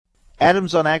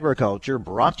Adams on Agriculture,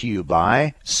 brought to you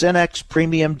by Cenex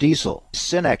Premium Diesel.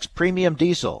 Cenex Premium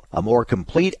Diesel, a more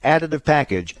complete additive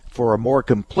package for a more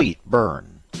complete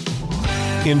burn.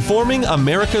 Informing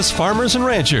America's farmers and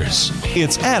ranchers,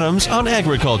 it's Adams on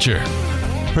Agriculture.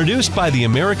 Produced by the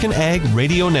American Ag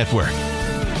Radio Network.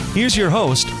 Here's your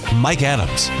host, Mike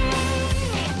Adams.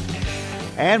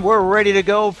 And we're ready to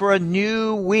go for a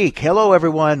new week. Hello,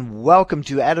 everyone. Welcome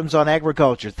to Adams on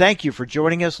Agriculture. Thank you for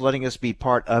joining us, letting us be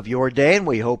part of your day, and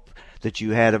we hope that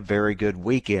you had a very good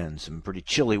weekend. Some pretty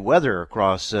chilly weather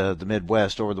across the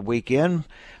Midwest over the weekend.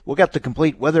 We'll get the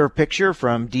complete weather picture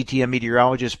from DTN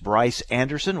meteorologist Bryce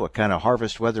Anderson, what kind of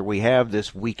harvest weather we have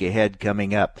this week ahead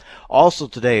coming up. Also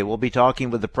today, we'll be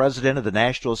talking with the president of the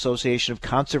National Association of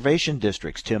Conservation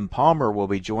Districts. Tim Palmer will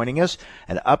be joining us.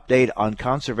 An update on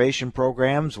conservation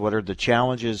programs, what are the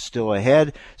challenges still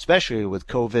ahead, especially with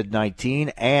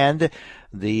COVID-19, and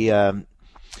the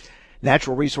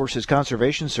Natural Resources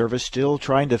Conservation Service still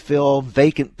trying to fill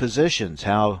vacant positions,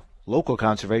 how local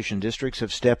conservation districts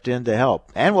have stepped in to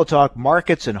help. And we'll talk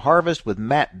markets and harvest with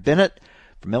Matt Bennett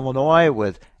from Illinois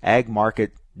with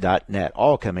agmarket.net,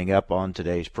 all coming up on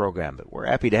today's program. But we're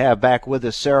happy to have back with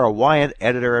us Sarah Wyant,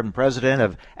 editor and president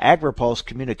of AgriPulse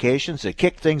Communications, to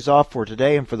kick things off for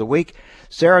today and for the week.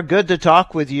 Sarah, good to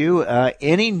talk with you.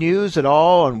 Any news at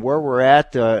all on where we're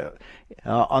at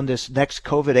on this next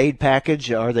COVID aid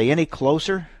package? Are they any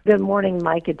closer? Good morning,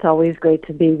 Mike. It's always great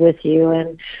to be with you.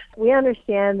 And we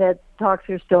understand that talks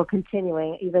are still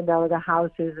continuing, even though the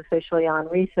House is officially on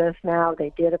recess now.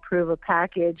 They did approve a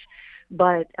package,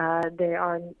 but they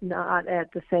are not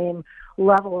at the same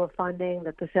level of funding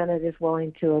that the Senate is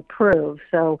willing to approve.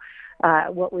 So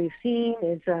what we've seen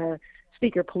is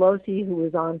Speaker Pelosi, who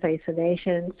was on Face the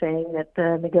Nation, saying that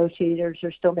the negotiators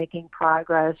are still making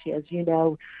progress. As you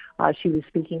know, she was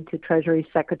speaking to Treasury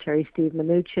Secretary Steve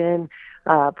Mnuchin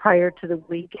prior to the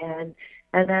weekend.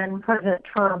 And then President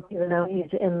Trump, even though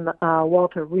he's in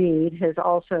Walter Reed, has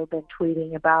also been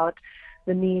tweeting about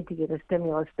the need to get a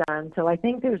stimulus done. So I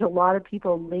think there's a lot of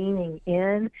people leaning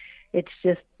in. It's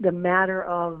just the matter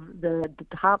of the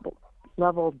top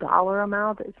level dollar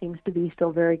amount that seems to be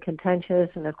still very contentious.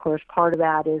 And of course, part of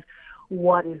that is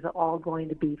what is all going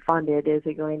to be funded? Is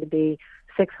it going to be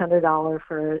 $600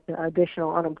 for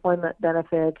additional unemployment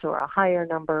benefits or a higher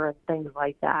number and things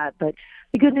like that? But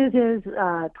the good news is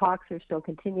talks are still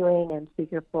continuing, and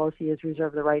Speaker Pelosi has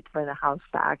reserved the right to bring the House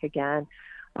back again.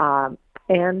 And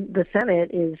the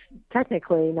Senate is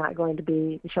technically not going to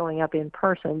be showing up in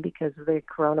person because of the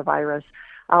coronavirus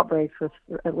outbreaks with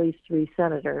at least 3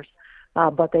 senators.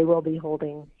 But they will be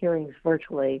holding hearings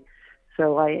virtually.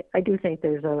 So I do think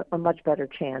there's a much better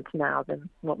chance now than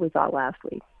what we thought last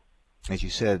week. As you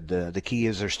said, the key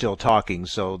is they're still talking,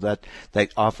 so that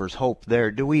offers hope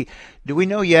there. Do we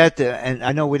know yet, and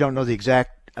I know we don't know the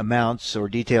exact amounts or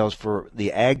details for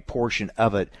the ag portion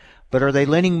of it, but are they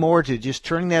leaning more to just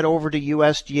turning that over to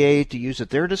USDA to use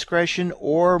at their discretion,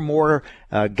 or more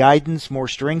guidance, more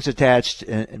strings attached,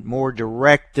 and more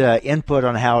direct input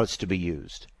on how it's to be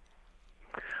used?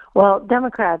 Well,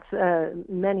 Democrats,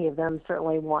 many of them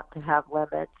certainly want to have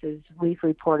limits. As we've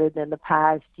reported in the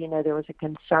past, there was a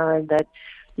concern that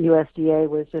the USDA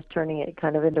was just turning it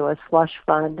kind of into a slush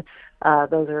fund.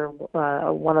 Those are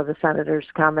one of the senator's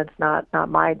comments, not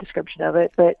my description of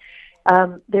it. But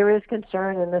there is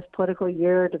concern in this political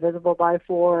year, divisible by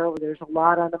 4. There's a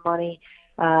lot on the money.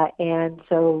 And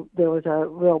so there was a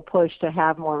real push to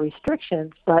have more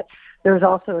restrictions. But there was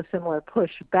also a similar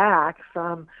push back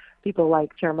from people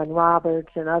like Chairman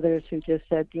Roberts and others who just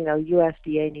said,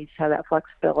 USDA needs to have that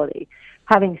flexibility.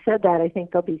 Having said that, I think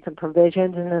there'll be some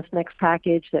provisions in this next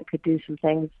package that could do some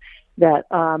things that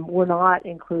were not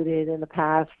included in the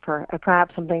past,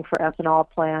 perhaps something for ethanol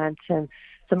plants and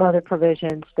some other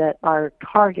provisions that are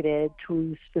targeted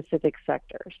to specific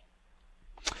sectors.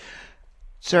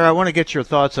 Sarah, I want to get your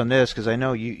thoughts on this because I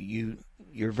know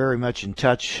you're very much in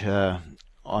touch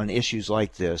on issues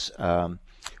like this.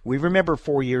 We remember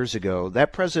 4 years ago,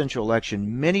 that presidential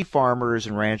election, many farmers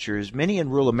and ranchers, many in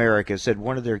rural America said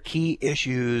one of their key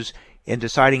issues in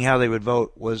deciding how they would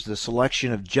vote was the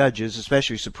selection of judges,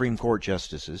 especially Supreme Court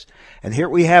justices. And here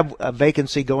we have a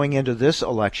vacancy going into this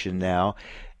election now.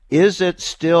 Is it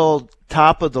still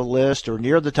top of the list or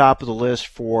near the top of the list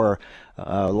for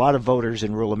a lot of voters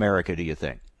in rural America, do you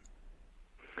think?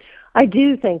 I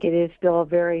do think it is still a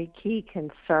very key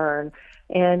concern.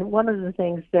 And one of the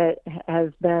things that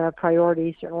has been a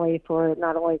priority, certainly for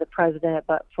not only the president,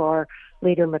 but for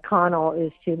Leader McConnell,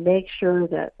 is to make sure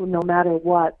that no matter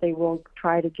what, they will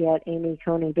try to get Amy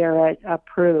Coney Barrett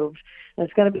approved. And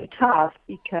it's going to be tough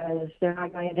because they're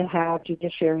not going to have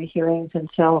judiciary hearings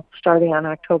until starting on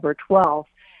October 12th.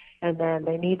 And then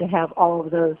they need to have all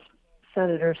of those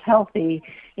senators healthy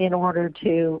in order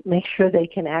to make sure they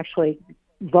can actually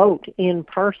vote in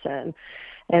person.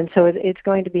 And so it's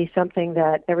going to be something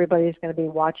that everybody's going to be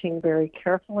watching very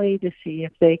carefully to see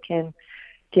if they can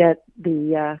get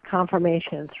the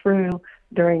confirmation through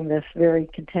during this very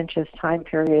contentious time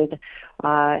period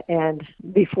and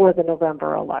before the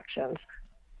November elections.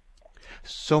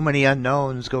 So many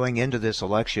unknowns going into this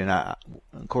election. Of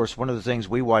course, one of the things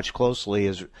we watch closely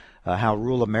is how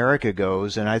Rural America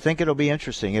goes, and I think it'll be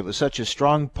interesting. It was such a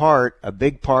strong part, a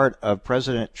big part of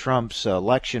President Trump's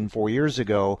election 4 years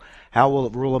ago. How will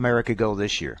Rural America go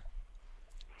this year?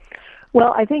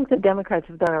 Well, I think the Democrats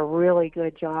have done a really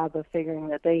good job of figuring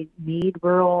that they need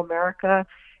rural America,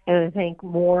 and I think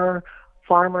more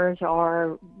farmers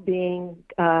are being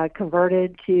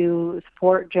converted to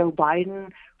support Joe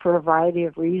Biden for a variety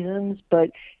of reasons. But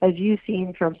as you've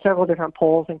seen from several different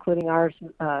polls, including ours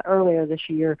earlier this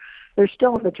year, there's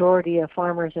still a majority of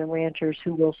farmers and ranchers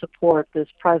who will support this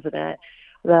president.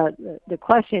 The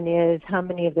question is how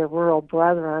many of their rural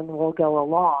brethren will go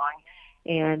along.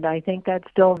 And I think that's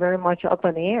still very much up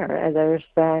in the air. And there's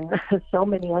been so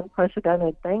many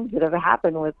unprecedented things that have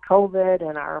happened with COVID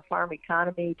and our farm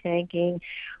economy tanking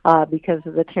because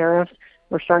of the tariffs.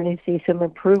 We're starting to see some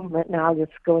improvement now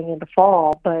that's going into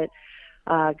fall. But,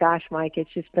 gosh, Mike, it's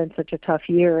just been such a tough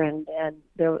year. And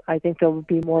I think there will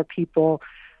be more people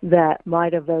that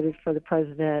might have voted for the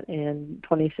president in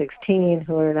 2016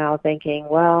 who are now thinking,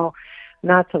 well,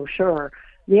 not so sure.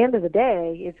 At the end of the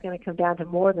day, it's going to come down to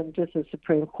more than just the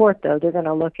Supreme Court, though. They're going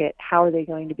to look at how are they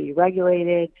going to be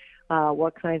regulated,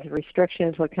 what kinds of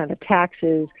restrictions, what kind of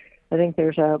taxes. I think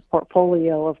there's a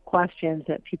portfolio of questions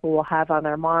that people will have on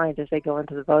their mind as they go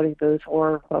into the voting booth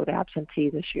or vote absentee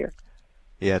this year.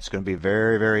 Yeah, it's going to be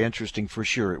very, very interesting for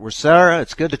sure. Well, Sarah,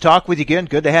 it's good to talk with you again.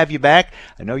 Good to have you back.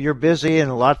 I know you're busy and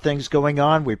a lot of things going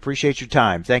on. We appreciate your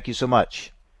time. Thank you so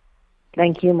much.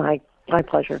 Thank you, Mike. My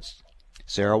pleasure.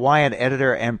 Sarah Wyant,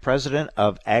 editor and president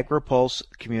of AgriPulse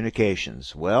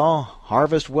Communications. Well,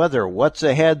 harvest weather, what's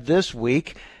ahead this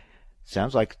week?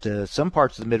 Sounds like some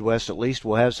parts of the Midwest, at least,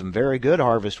 will have some very good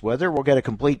harvest weather. We'll get a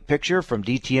complete picture from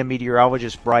DTN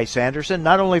meteorologist Bryce Anderson,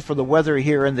 not only for the weather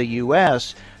here in the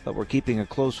U.S., but we're keeping a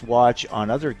close watch on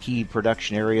other key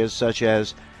production areas such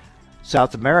as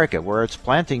South America, where it's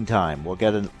planting time. We'll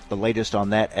get the latest on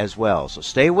that as well. So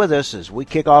stay with us as we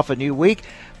kick off a new week.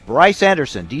 Bryce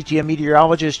Anderson, DTN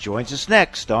meteorologist, joins us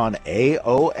next on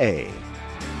AOA.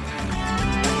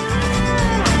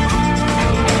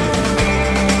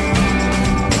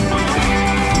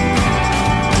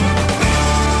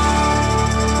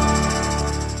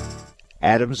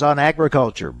 Adams on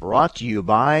Agriculture, brought to you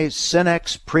by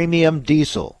Cenex Premium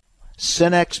Diesel.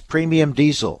 Cenex Premium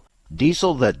Diesel,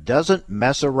 diesel that doesn't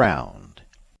mess around.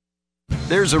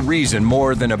 There's a reason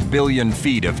more than 1 billion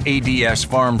feet of ADS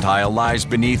farm tile lies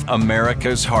beneath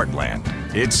America's heartland.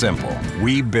 It's simple.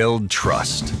 We build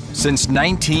trust. Since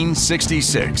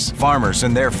 1966, farmers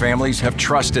and their families have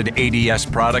trusted ADS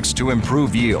products to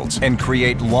improve yields and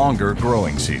create longer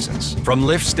growing seasons. From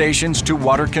lift stations to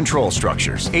water control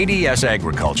structures, ADS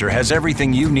Agriculture has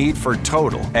everything you need for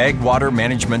total ag water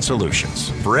management solutions.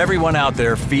 For everyone out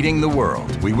there feeding the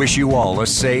world, we wish you all a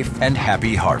safe and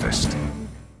happy harvest.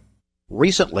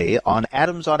 Recently on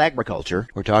Adams on Agriculture,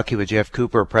 we're talking with Jeff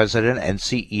Cooper, President and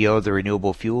CEO of the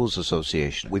Renewable Fuels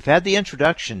Association. We've had the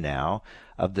introduction now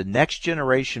of the Next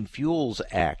Generation Fuels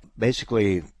Act,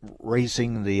 basically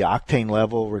raising the octane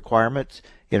level requirements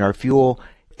in our fuel.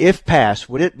 If passed,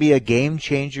 would it be a game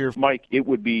changer? Mike, it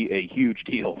would be a huge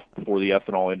deal for the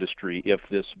ethanol industry if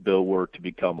this bill were to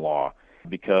become law,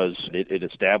 because it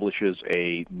establishes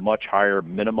a much higher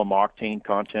minimum octane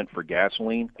content for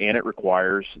gasoline, and it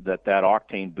requires that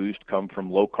octane boost come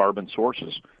from low-carbon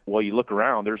sources. Well, you look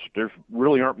around, there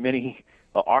really aren't many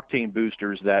octane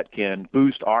boosters that can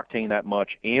boost octane that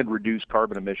much and reduce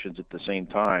carbon emissions at the same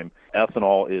time.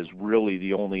 Ethanol is really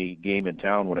the only game in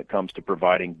town when it comes to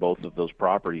providing both of those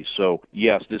properties. So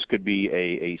yes, this could be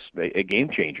a game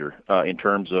changer in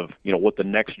terms of what the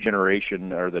next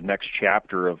generation or the next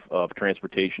chapter of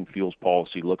transportation fuels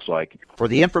policy looks like. For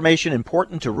the information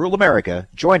important to rural America,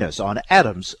 join us on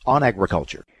Adams on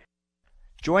Agriculture.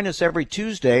 Join us every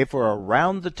Tuesday for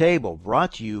Around the Table,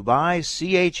 brought to you by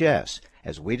CHS,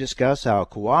 as we discuss how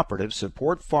cooperatives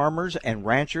support farmers and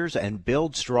ranchers and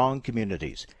build strong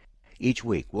communities. Each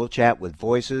week, we'll chat with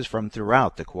voices from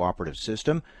throughout the cooperative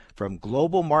system, from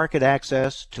global market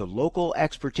access to local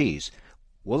expertise.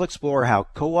 We'll explore how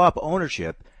co-op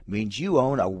ownership means you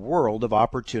own a world of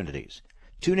opportunities.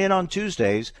 Tune in on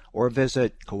Tuesdays or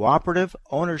visit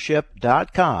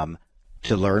cooperativeownership.com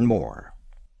to learn more.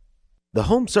 The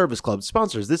Home Service Club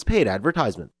sponsors this paid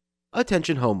advertisement.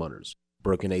 Attention homeowners.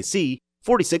 Broken AC,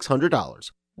 $4,600.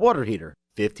 Water heater,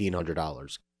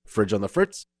 $1,500. Fridge on the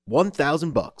fritz,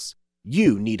 $1,000.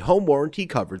 You need home warranty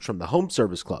coverage from the Home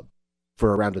Service Club.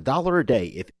 For around $1 a day,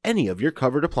 if any of your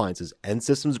covered appliances and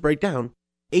systems break down,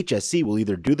 HSC will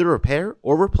either do the repair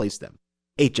or replace them.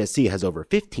 HSC has over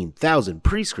 15,000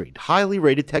 pre-screened, highly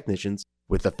rated technicians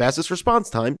with the fastest response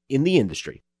time in the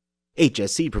industry.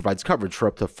 HSC provides coverage for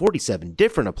up to 47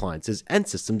 different appliances and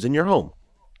systems in your home.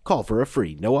 Call for a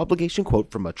free, no-obligation quote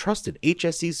from a trusted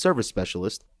HSC service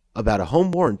specialist about a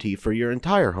home warranty for your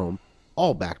entire home,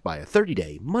 all backed by a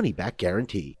 30-day money-back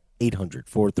guarantee.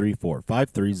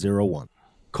 800-434-5301.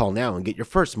 Call now and get your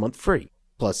first month free,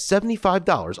 plus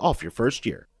 $75 off your first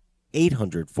year.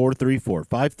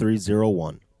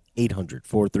 800-434-5301.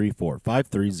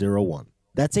 800-434-5301.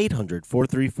 That's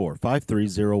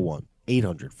 800-434-5301.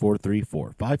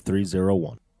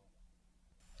 800-434-5301.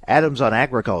 Adams on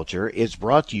Agriculture is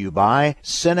brought to you by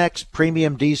Cenex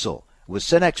Premium Diesel. With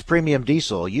Cenex Premium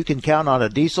Diesel, you can count on a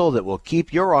diesel that will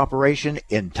keep your operation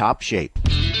in top shape.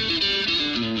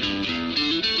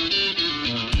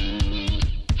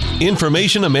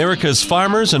 Information America's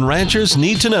farmers and ranchers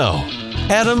need to know.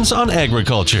 Adams on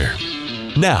Agriculture.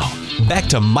 Now, back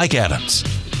to Mike Adams.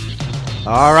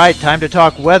 All right, time to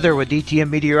talk weather with DTN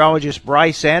meteorologist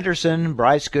Bryce Anderson.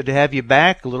 Bryce, good to have you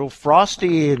back. A little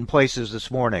frosty in places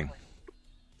this morning.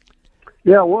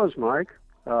 Yeah, it was, Mike.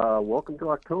 Welcome to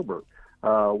October.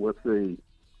 With the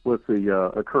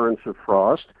occurrence of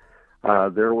frost,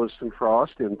 there was some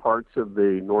frost in parts of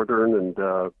the northern and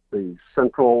the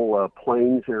central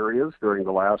plains areas during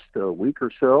the last week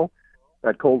or so.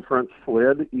 That cold front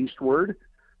slid eastward,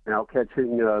 now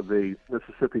catching the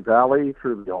Mississippi Valley,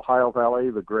 through the Ohio Valley,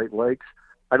 the Great Lakes.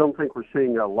 I don't think we're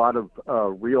seeing a lot of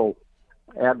real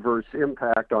adverse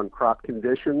impact on crop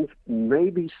conditions,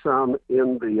 maybe some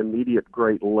in the immediate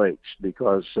Great Lakes,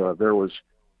 because there was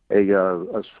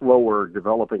a slower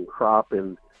developing crop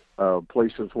in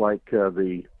places like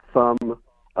the Thumb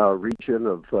region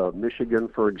of Michigan,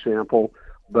 for example.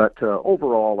 But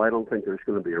overall, I don't think there's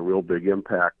going to be a real big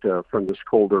impact from this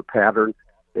colder pattern,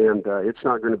 and it's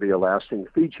not going to be a lasting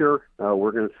feature.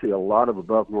 We're going to see a lot of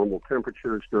above normal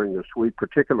temperatures during this week,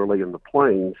 particularly in the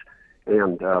plains.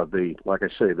 And like I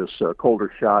say, this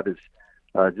colder shot is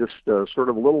just sort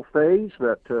of a little phase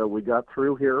that we got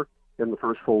through here in the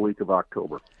first full week of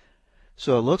October.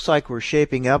 So it looks like we're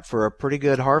shaping up for a pretty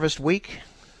good harvest week?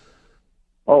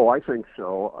 Oh, I think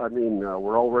so. I mean,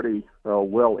 we're already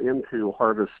well into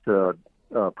harvest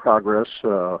progress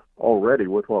already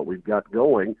with what we've got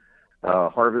going.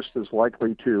 Harvest is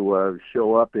likely to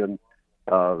show up in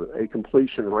a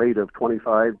completion rate of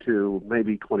 25 to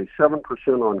maybe 27%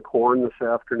 on corn this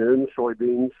afternoon,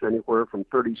 soybeans anywhere from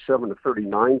 37 to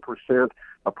 39%,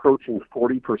 approaching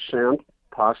 40%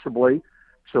 possibly.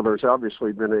 So there's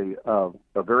obviously been a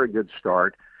very good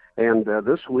start. And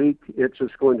this week, it's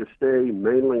just going to stay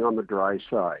mainly on the dry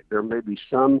side. There may be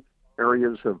some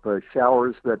areas of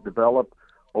showers that develop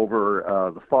over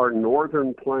the far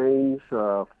northern plains,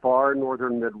 far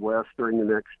northern Midwest during the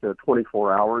next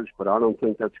 24 hours, but I don't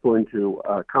think that's going to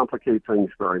complicate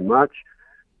things very much.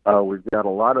 We've got a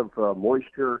lot of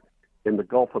moisture in the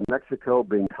Gulf of Mexico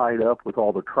being tied up with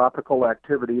all the tropical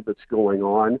activity that's going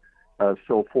on.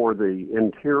 So for the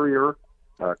interior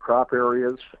crop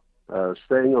areas,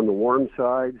 staying on the warm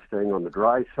side, staying on the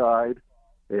dry side,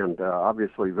 and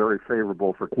obviously very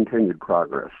favorable for continued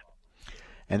progress.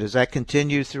 And does that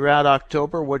continue throughout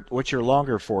October? What's your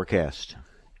longer forecast?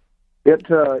 It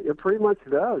pretty much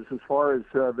does, as far as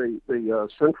the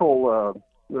central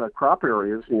crop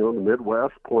areas, the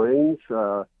Midwest plains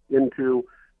into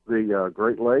the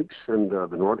Great Lakes and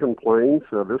the northern plains.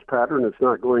 This pattern is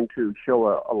not going to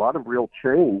show a lot of real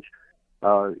change,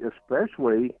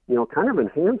 especially, kind of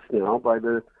enhanced now by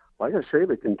like I say,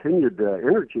 the continued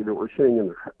energy that we're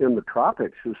seeing in the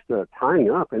tropics, just tying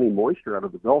up any moisture out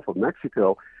of the Gulf of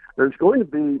Mexico. There's going to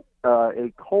be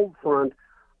a cold front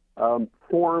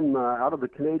form out of the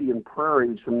Canadian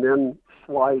prairies and then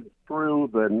slide through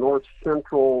the north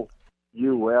central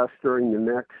U.S. during the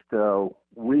next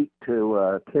week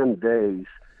to 10 days.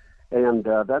 And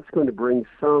that's going to bring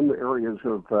some areas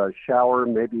of shower,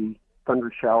 maybe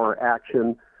thunder shower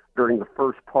action during the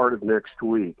first part of next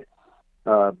week.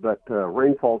 But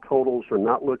rainfall totals are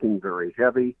not looking very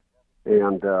heavy,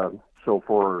 and So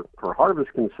for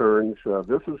harvest concerns,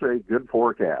 this is a good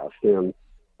forecast, and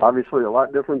obviously a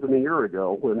lot different than a year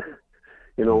ago when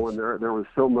when there was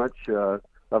so much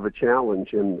of a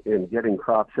challenge in getting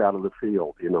crops out of the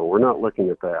field. We're not looking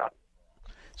at that.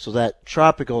 So that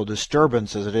tropical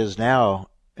disturbance as it is now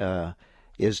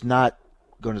is not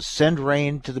going to send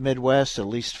rain to the Midwest, at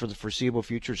least for the foreseeable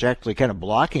future. It's actually kind of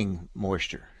blocking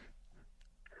moisture.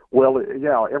 Well,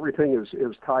 yeah, everything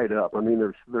is tied up. I mean,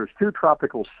 there's two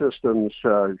tropical systems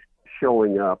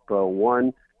showing up.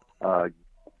 One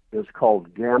is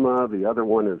called Gamma. The other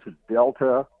one is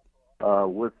Delta.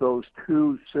 With those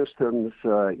two systems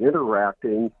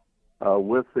interacting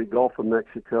with the Gulf of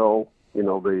Mexico,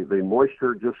 the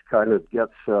moisture just kind of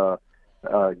gets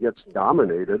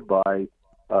dominated by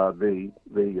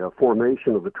the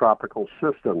formation of the tropical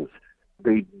systems.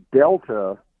 The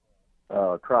Delta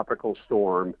tropical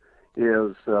storm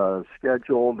is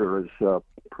scheduled or is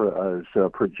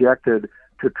projected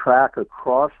to track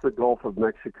across the Gulf of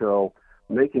Mexico,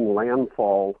 making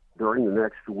landfall during the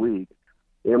next week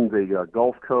in the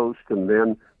Gulf Coast, and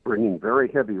then bringing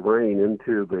very heavy rain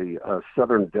into the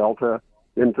southern Delta,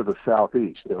 into the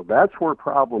southeast. Now, that's where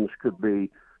problems could be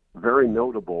very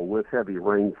notable with heavy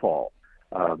rainfall.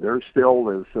 There still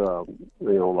is, a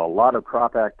lot of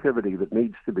crop activity that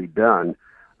needs to be done.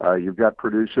 You've got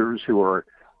producers who are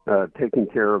taking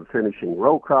care of finishing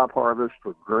row crop harvest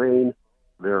for grain.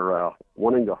 They're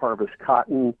wanting to harvest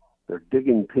cotton. They're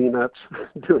digging peanuts,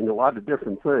 doing a lot of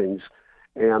different things.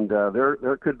 And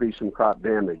there could be some crop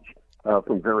damage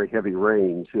from very heavy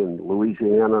rains in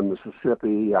Louisiana,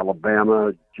 Mississippi,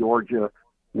 Alabama, Georgia,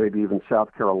 maybe even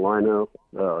South Carolina,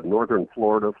 northern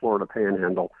Florida, Florida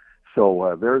Panhandle.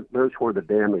 So there's where the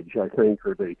damage, I think,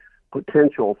 or the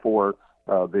potential for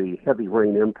the heavy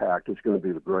rain impact is going to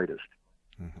be the greatest.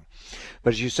 Mm-hmm.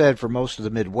 But as you said, for most of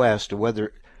the Midwest,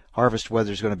 harvest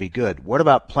weather is going to be good. What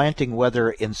about planting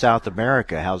weather in South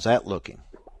America? How's that looking?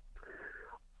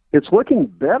 It's looking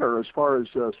better as far as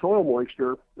soil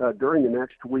moisture during the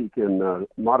next week in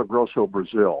Mato Grosso,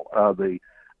 Brazil.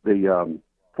 The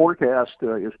forecast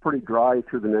is pretty dry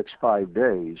through the next 5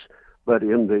 days, but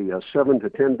in the 7 to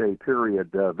 10 day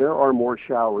period, there are more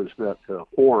showers that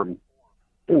form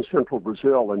in central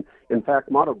Brazil. And in fact,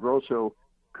 Mato Grosso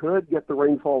could get the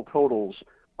rainfall totals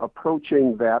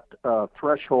approaching that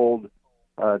threshold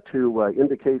to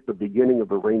indicate the beginning of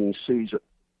the rainy season.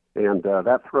 And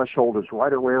that threshold is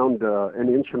right around 1.25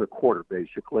 inches,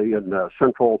 basically, in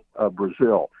central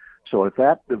Brazil. So if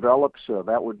that develops,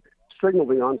 that would signal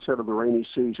the onset of the rainy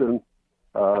season,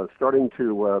 starting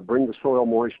to bring the soil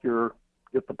moisture,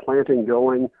 get the planting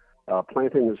going.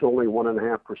 Planting is only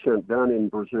 1.5% done in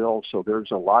Brazil, so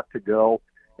there's a lot to go.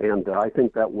 And I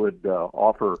think that would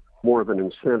offer more of an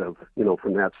incentive,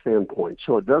 from that standpoint.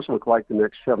 So it does look like the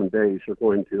next 7 days are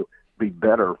going to be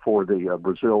better for the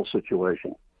Brazil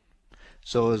situation.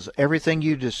 So is everything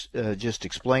you just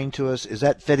explained to us, is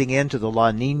that fitting into the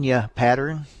La Nina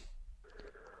pattern?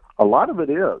 A lot of it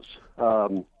is.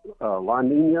 La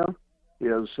Nina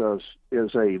is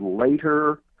a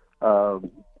later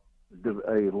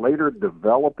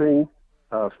developing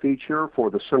feature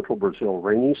for the central Brazil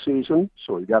rainy season.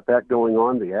 So we've got that going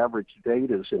on. The average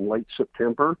date is in late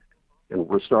September, and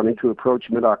we're starting to approach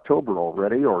mid-October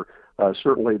already, or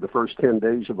certainly the first 10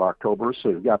 days of October. So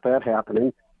you've got that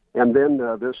happening. And then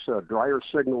this drier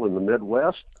signal in the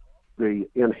Midwest, the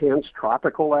enhanced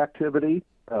tropical activity,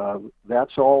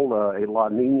 that's all a La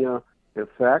Nina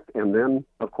effect. And then,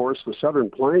 of course, the southern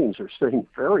plains are staying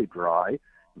very dry,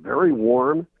 very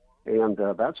warm, and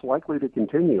that's likely to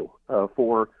continue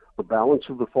for the balance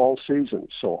of the fall season.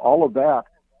 So all of that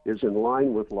is in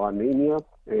line with La Nina,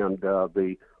 and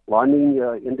the La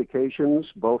Nina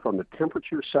indications, both on the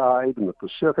temperature side in the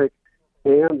Pacific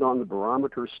and on the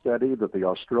barometer study that the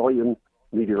Australian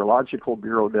Meteorological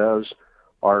Bureau does,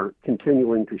 are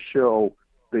continuing to show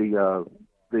the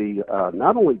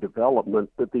not only development,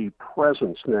 but the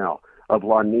presence now of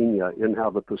La Nina in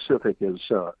how the Pacific is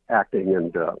acting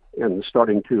and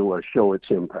starting to show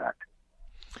its impact.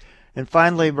 And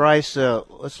finally, Bryce,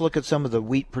 let's look at some of the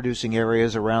wheat-producing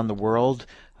areas around the world,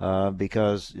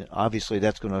 because obviously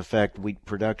that's going to affect wheat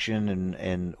production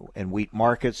and wheat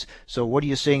markets. So what are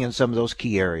you seeing in some of those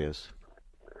key areas?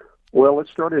 Well,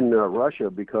 let's start in Russia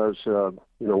because,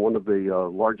 one of the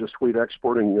largest wheat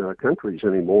exporting countries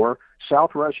anymore.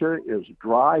 South Russia is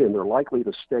dry, and they're likely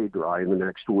to stay dry in the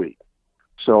next week.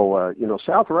 So,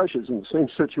 South Russia is in the same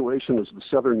situation as the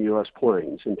southern U.S.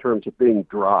 plains in terms of being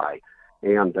dry.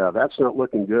 And that's not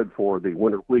looking good for the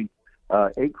winter wheat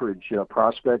acreage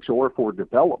prospects or for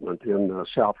development in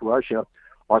South Russia.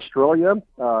 Australia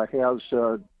has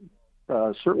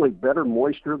certainly better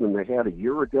moisture than they had a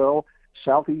year ago.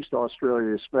 Southeast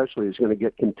Australia especially is going to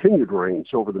get continued rains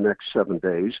over the next 7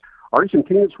 days.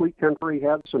 Argentina's wheat country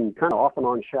had some kind of off and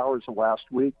on showers the last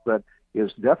week, but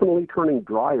is definitely turning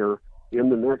drier in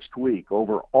the next week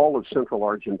over all of central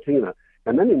Argentina.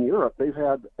 And then in Europe, they've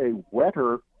had a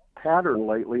wetter pattern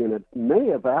lately, and it may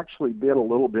have actually been a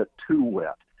little bit too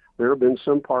wet. There have been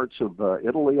some parts of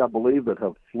Italy, I believe, that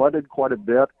have flooded quite a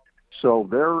bit. So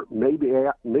there may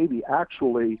be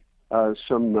actually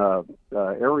some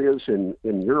areas in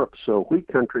Europe, so wheat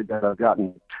country, that have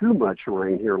gotten too much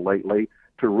rain here lately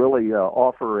to really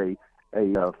offer a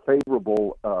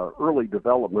favorable early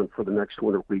development for the next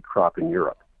winter wheat crop in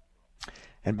Europe.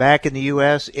 And back in the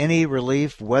U.S., any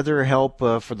relief, weather help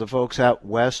for the folks out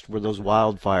west where those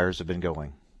wildfires have been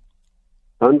going?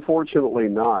 Unfortunately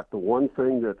not. The one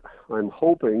thing that I'm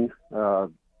hoping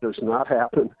does not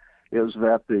happen is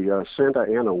that the Santa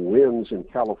Ana winds in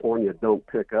California don't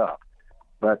pick up.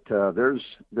 But there's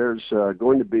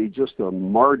going to be just a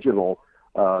marginal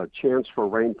chance for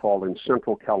rainfall in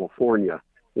central California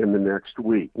in the next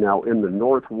week. Now, in the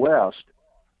Northwest,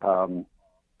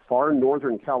 far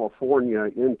northern California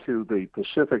into the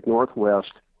Pacific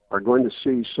Northwest are going to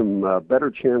see some better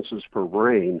chances for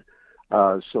rain.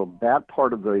 So that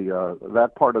part of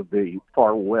the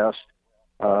far west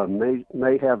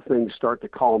may have things start to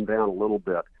calm down a little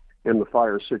bit in the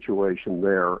fire situation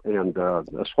there, and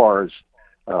as far as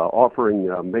offering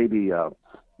maybe a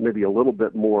little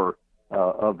bit more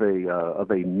of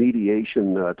a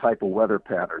mediation type of weather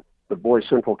pattern. But boy,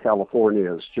 Central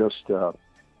California is just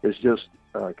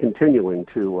continuing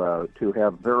to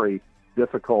have very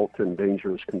difficult and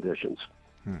dangerous conditions.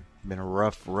 Been a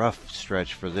rough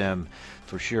stretch for them,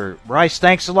 for sure. Bryce,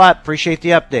 thanks a lot. Appreciate the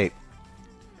update.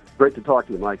 Great to talk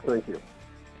to you, Mike. Thank you.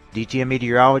 DTN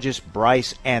meteorologist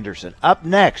Bryce Anderson. Up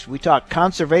next, we talk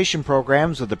conservation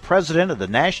programs with the president of the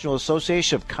National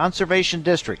Association of Conservation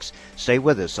Districts. Stay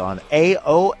with us on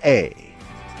AOA.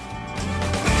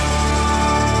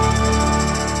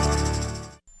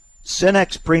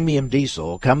 Cenex Premium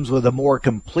Diesel comes with a more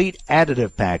complete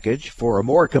additive package for a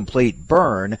more complete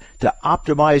burn to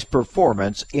optimize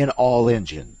performance in all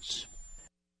engines.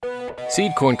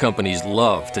 Seed corn companies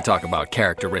love to talk about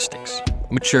characteristics,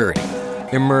 maturity,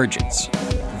 emergence,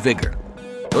 vigor.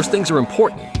 Those things are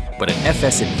important, but at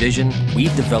FS Envision,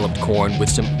 we've developed corn with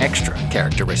some extra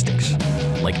characteristics,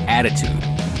 like attitude,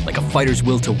 like a fighter's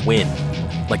will to win,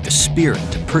 like the spirit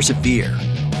to persevere.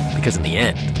 Because in the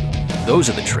end, those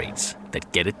are the traits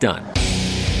that get it done.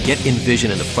 Get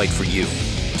Envision in the fight for you.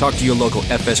 Talk to your local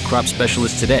FS crop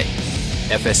specialist today.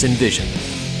 FS Envision.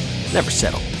 Never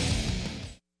settle.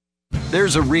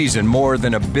 There's a reason more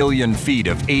than 1 billion feet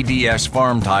of ADS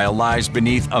farm tile lies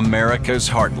beneath America's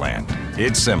heartland.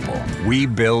 It's simple. We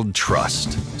build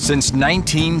trust. Since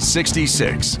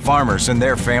 1966, farmers and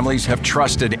their families have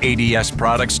trusted ADS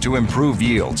products to improve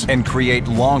yields and create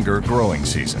longer growing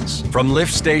seasons. From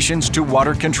lift stations to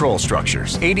water control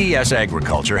structures, ADS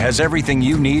Agriculture has everything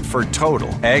you need for total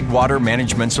ag water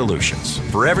management solutions.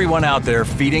 For everyone out there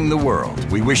feeding the world,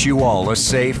 we wish you all a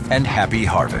safe and happy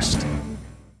harvest.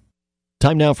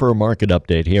 Time now for a market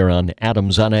update here on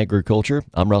Adams on Agriculture.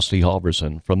 I'm Rusty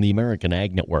Halverson from the American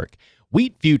Ag Network.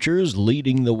 Wheat futures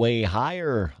leading the way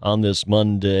higher on this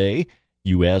Monday.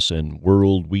 U.S. and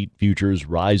world wheat futures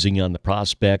rising on the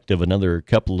prospect of another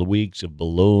couple of weeks of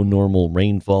below normal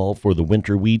rainfall for the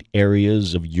winter wheat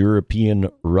areas of European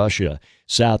Russia.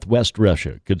 Southwest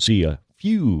Russia could see a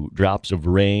few drops of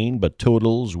rain, but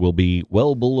totals will be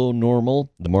well below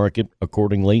normal. The market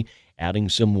accordingly adding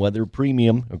some weather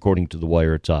premium, according to the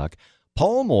Wire Talk.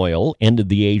 Palm oil ended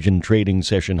the Asian trading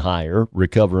session higher,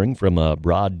 recovering from a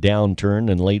broad downturn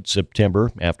in late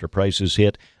September after prices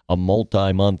hit a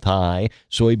multi-month high.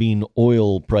 Soybean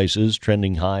oil prices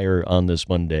trending higher on this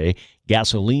Monday.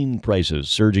 Gasoline prices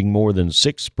surging more than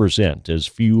 6% as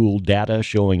fuel data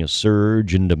showing a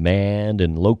surge in demand,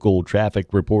 and local traffic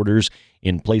reporters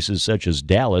in places such as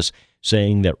Dallas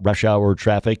saying that rush hour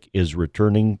traffic is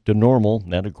returning to normal,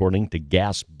 that according to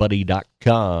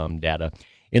GasBuddy.com data.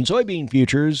 In soybean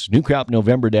futures, new crop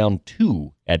November down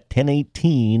 2 at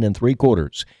 10.18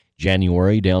 3/4.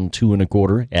 January down 2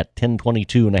 1/4 at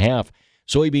 10.22 1/2.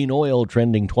 Soybean oil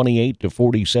trending 28 to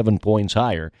 47 points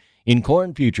higher. In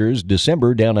corn futures,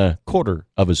 December down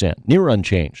 1/4 cent, near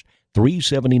unchanged,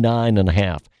 3.79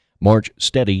 1/2. March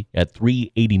steady at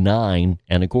 3.89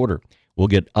 1/4. We'll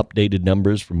get updated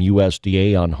numbers from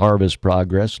USDA on harvest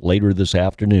progress later this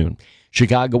afternoon.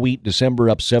 Chicago wheat December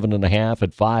up 7 1/2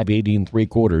 at 5.80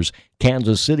 3/4.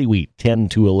 Kansas City wheat 10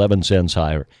 to 11 cents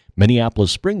higher.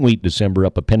 Minneapolis spring wheat December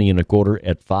up 1 1/4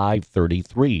 at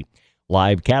 5.33.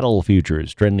 Live cattle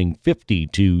futures trending 50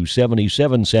 to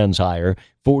 77 cents higher,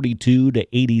 42 to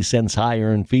 80 cents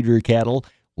higher in feeder cattle.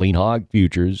 Lean hog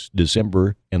futures,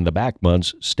 December and the back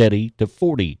months, steady to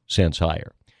 40 cents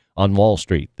higher. On Wall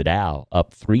Street, the Dow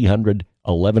up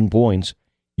 311 points.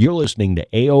 You're listening to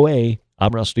AOA.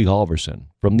 I'm Rusty Halverson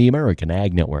from the American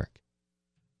Ag Network.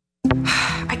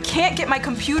 I can't get my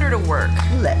computer to work.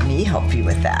 Let me help you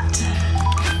with that.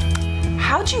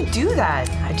 How'd you do that?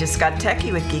 I just got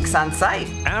techie with Geeks on Site.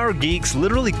 Our geeks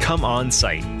literally come on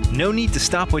site. No need to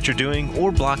stop what you're doing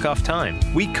or block off time.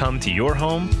 We come to your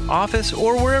home, office,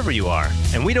 or wherever you are.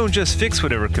 And we don't just fix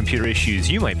whatever computer issues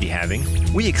you might be having.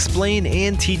 We explain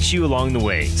and teach you along the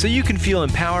way so you can feel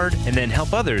empowered and then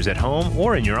help others at home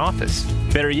or in your office.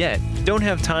 Better yet, don't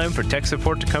have time for tech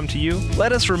support to come to you?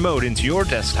 Let us remote into your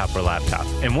desktop or laptop,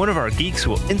 and one of our geeks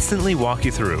will instantly walk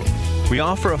you through. We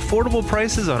offer affordable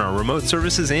prices on our remote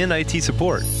services and IT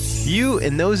support. You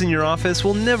and those in your office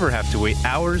will never have to wait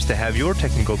hours to have your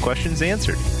technical questions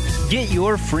answered. Get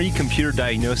your free computer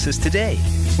diagnosis today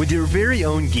with your very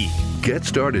own geek. Get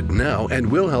started now and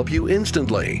we'll help you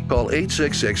instantly. Call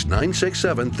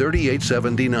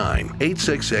 866-967-3879.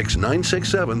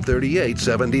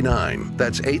 866-967-3879.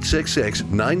 That's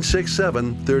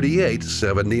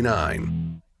 866-967-3879.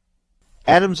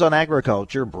 Adams on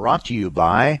Agriculture brought to you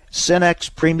by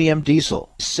Cenex Premium Diesel.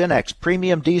 Cenex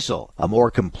Premium Diesel, a more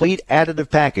complete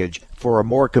additive package for a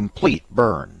more complete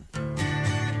burn.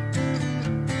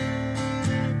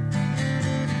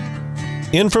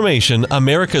 Information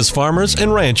America's farmers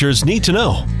and ranchers need to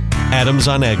know. Adams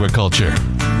on Agriculture.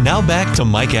 Now back to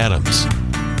Mike Adams.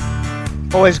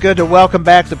 Always good to welcome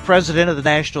back the president of the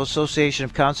National Association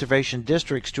of Conservation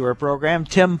Districts to our program.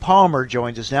 Tim Palmer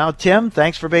joins us now. Tim,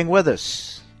 thanks for being with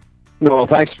us. Well,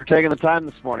 thanks for taking the time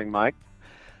this morning, Mike.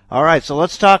 All right, so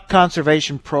let's talk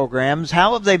conservation programs.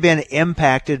 How have they been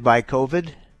impacted by COVID?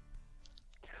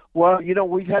 Well,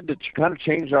 we've had to kind of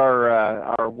change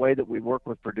our way that we work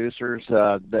with producers.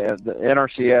 The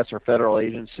NRCS, our federal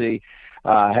agency,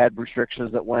 had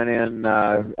restrictions that went in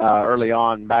early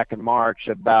on back in March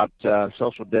about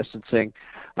social distancing.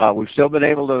 We've still been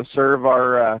able to serve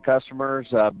our customers,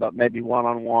 but maybe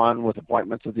one-on-one with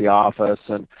appointments at the office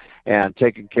and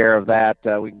taking care of that.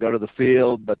 We can go to the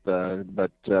field, but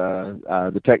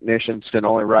the technicians can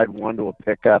only ride one to a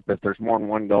pickup. If there's more than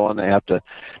one going, they have to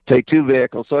take two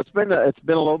vehicles. So it's been a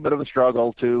little bit of a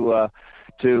struggle to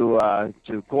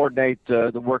coordinate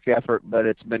the work effort, but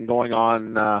it's been going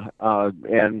on,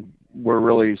 and we're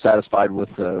really satisfied with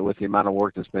the amount of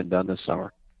work that's been done this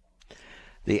summer.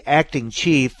 The acting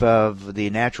chief of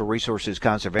the Natural Resources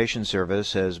Conservation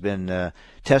Service has been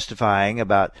testifying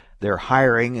about their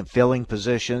hiring and filling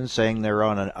positions, saying they're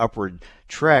on an upward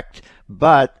track,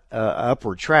 but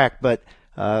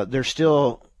they're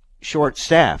still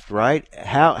short-staffed, right?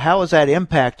 How has that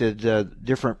impacted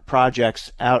different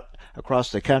projects out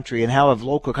across the country, and how have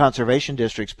local conservation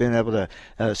districts been able to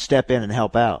step in and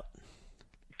help out?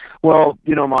 Well,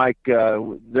 Mike,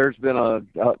 there's been a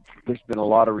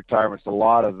lot of retirements, a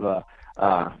lot of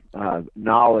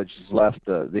knowledge has left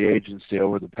the agency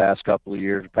over the past couple of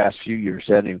years, past few years,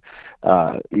 even,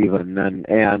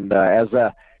 and as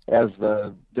the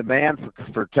demand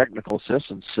for technical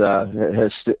assistance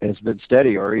has been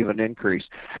steady or even increased,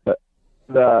 but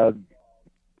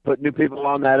put new people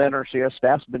on that NRCS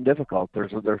staff's been difficult.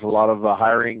 There's a lot of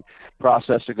hiring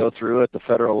process to go through at the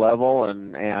federal level,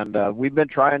 and we've been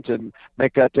trying to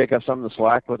take up some of the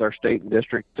slack with our state and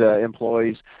district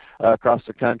employees across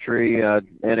the country.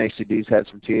 NACD's had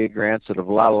some TA grants that have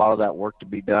allowed a lot of that work to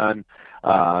be done.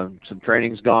 Some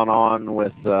training's gone on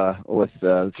with through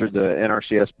the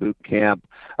NRCS boot camp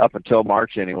up until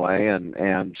March anyway,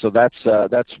 and so that's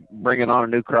bringing on a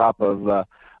new crop of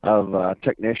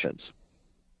technicians.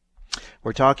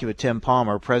 We're talking with Tim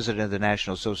Palmer, president of the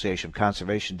National Association of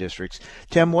Conservation Districts.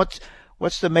 Tim, what's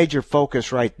the major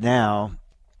focus right now?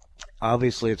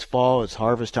 Obviously, it's fall, it's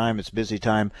harvest time, it's busy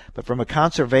time, but from a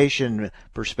conservation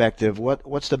perspective,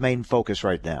 what's the main focus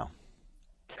right now?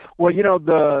 Well,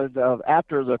 the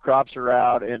after the crops are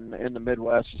out in the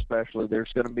Midwest, especially,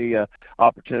 there's going to be an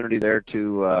opportunity there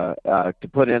to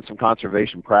put in some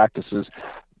conservation practices.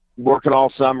 Working all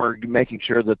summer, making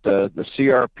sure that the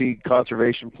CRP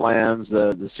conservation plans,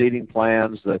 the seeding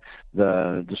plans, the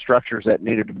structures that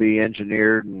needed to be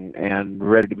engineered and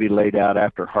ready to be laid out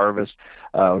after harvest,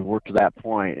 work to that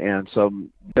point. And so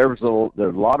there was a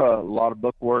lot of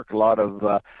book work, a lot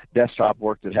of desktop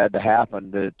work that had to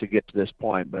happen to get to this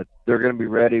point. But they're going to be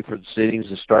ready for the seedings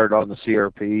to start on the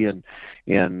CRP and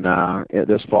in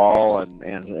this fall,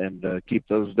 and keep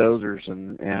those dozers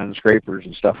and scrapers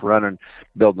and stuff running,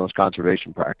 building those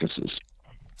conservation practices.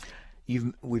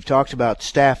 we've talked about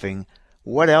staffing.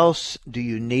 What else do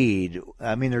you need?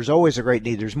 I mean, there's always a great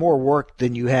need. There's more work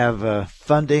than you have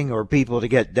funding or people to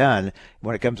get done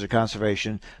when it comes to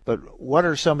conservation. But what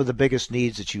are some of the biggest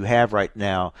needs that you have right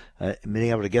now in being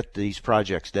able to get these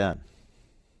projects done?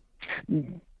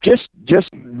 Just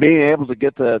being able to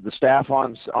get the staff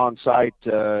on site,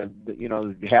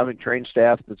 having trained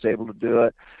staff that's able to do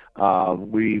it.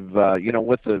 We've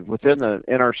within the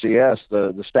NRCS,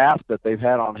 the staff that they've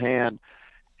had on hand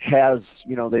has,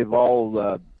 they've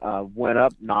all went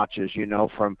up notches,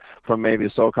 from maybe a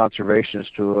soil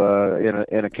conservationist to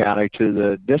in a county to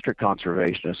the district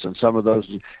conservationist, and some of those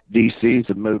DCs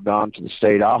have moved on to the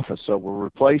state office. So we're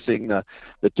replacing the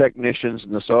technicians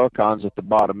and the soil cons at the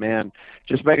bottom end,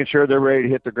 just making sure they're ready to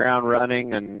hit the ground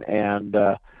running and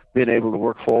being able to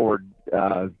work forward,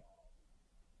 and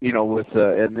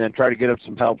then try to get up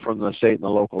some help from the state and the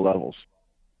local levels.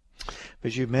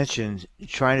 As you mentioned,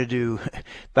 trying to do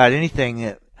about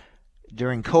anything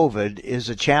during COVID is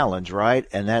a challenge, right?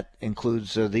 And that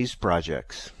includes these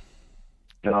projects.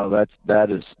 No,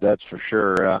 that's for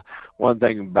sure. One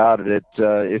thing about it,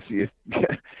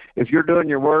 if you're doing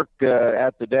your work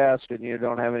at the desk and you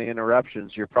don't have any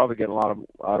interruptions, you're probably getting a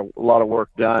lot of work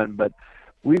done. But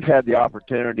we've had the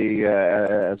opportunity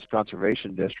as a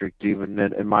conservation district, even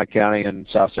in my county in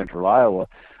South Central Iowa.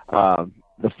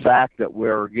 The fact that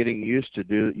we're getting used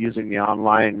to using the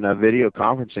online video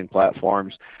conferencing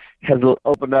platforms has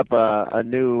opened up a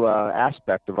new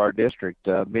aspect of our district,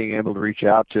 being able to reach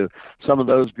out to some of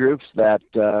those groups that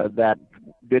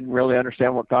didn't really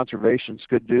understand what conservations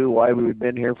could do, why we've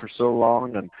been here for so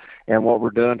long, and what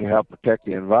we're doing to help protect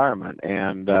the environment.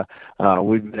 And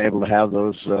we've been able to have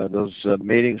those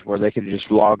meetings where they can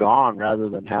just log on rather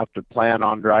than have to plan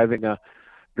on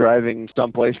driving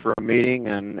someplace for a meeting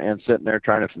and sitting there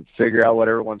trying to figure out what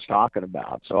everyone's talking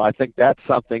about. So I think that's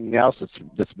something else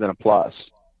that's been a plus.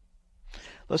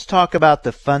 Let's talk about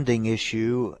the funding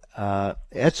issue.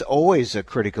 It's always a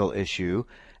critical issue.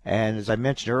 And as I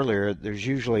mentioned earlier, there's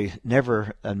usually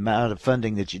never an amount of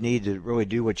funding that you need to really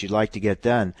do what you'd like to get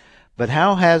done. But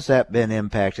how has that been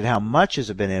impacted? How much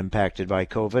has it been impacted by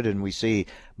COVID? And we see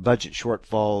budget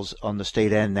shortfalls on the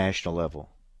state and national level.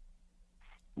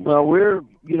 Well,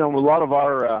 a lot of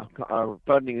our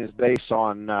funding is based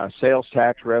on sales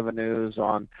tax revenues,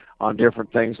 on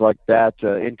different things like that,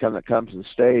 income that comes to the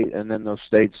state, and then those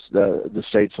states, the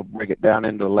states will break it down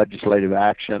into legislative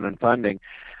action and funding.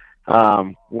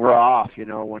 We're off,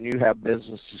 when you have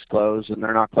businesses closed and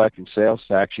they're not collecting sales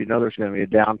tax, there's going to be a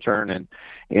downturn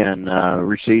in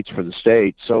receipts for the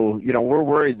state. So, we're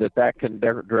worried that can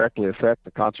directly affect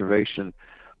the conservation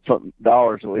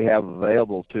dollars that we have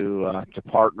available to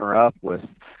partner up with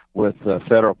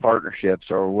federal partnerships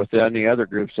or with any other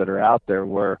groups that are out there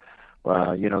where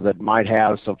that might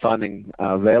have some funding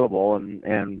available,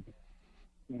 and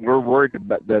we're worried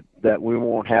about that we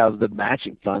won't have the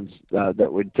matching funds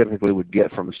that we typically would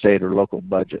get from a state or local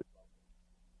budget.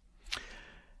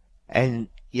 And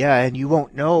you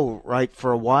won't know right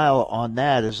for a while on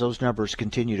that as those numbers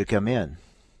continue to come in.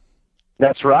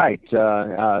 That's right.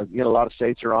 A lot of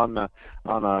states are on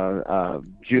a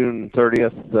June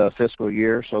 30th fiscal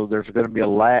year, so there's going to be a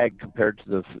lag compared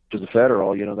to the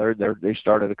federal. They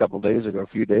started a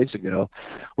few days ago,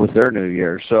 with their new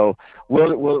year. So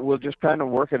we'll just kind of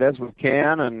work it as we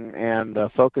can and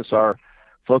focus our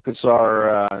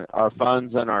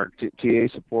funds and our TA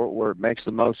support where it makes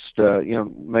the most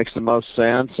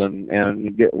sense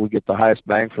and we get the highest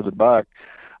bang for the buck.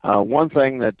 One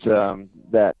thing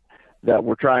that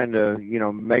we're trying to,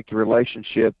 make the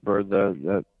relationship or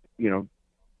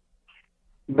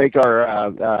make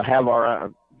our have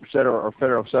our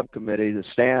federal subcommittee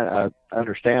to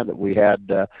understand that we had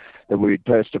that we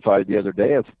testified the other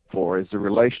day for is the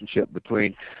relationship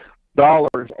between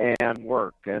dollars and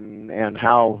work, and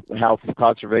how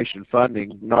conservation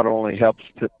funding not only helps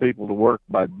put people to work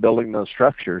by building those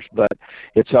structures, but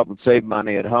it's helping save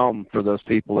money at home for those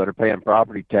people that are paying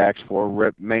property tax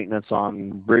for maintenance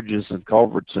on bridges and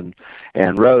culverts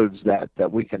and roads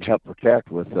that we can help protect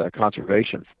with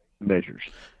conservation measures.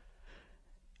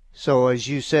 So as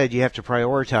you said, you have to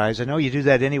prioritize. I know you do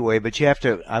that anyway, but you have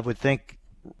to, I would think,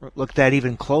 look at that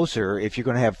even closer if you're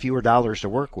going to have fewer dollars to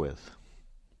work with.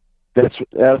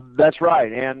 That's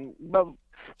right, and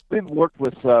we've worked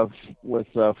with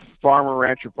farmer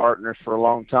rancher partners for a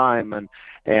long time, and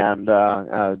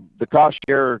the cost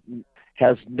share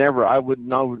has never. I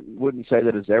wouldn't say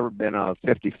that it's ever been a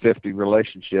 50-50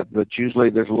 relationship, but usually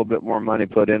there's a little bit more money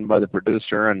put in by the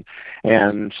producer,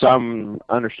 and some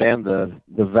understand the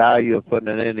value of putting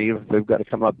it in, even if they've got to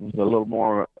come up with a little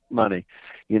more money,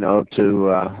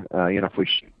 if we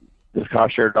the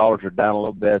cost share dollars are down a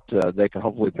little bit, they can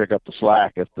hopefully pick up the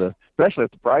slack especially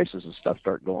if the prices and stuff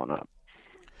start going up.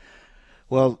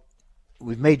 Well,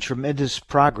 we've made tremendous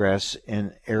progress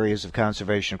in areas of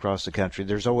conservation across the country.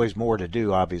 There's always more to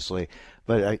do, obviously,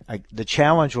 but the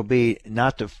challenge will be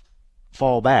not to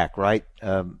fall back, right,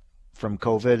 from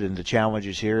COVID and the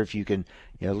challenges here. If you can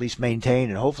at least maintain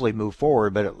and hopefully move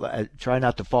forward, but try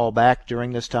not to fall back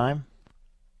during this time.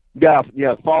 Yeah,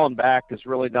 falling back is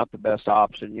really not the best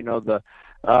option.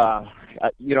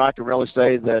 I can really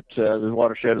say that the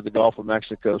watershed of the Gulf of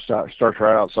Mexico starts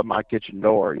right outside my kitchen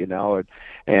door,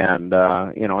 and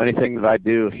anything that I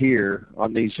do here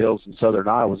on these hills in southern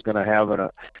Iowa is going to have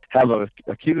a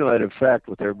cumulative effect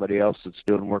with everybody else that's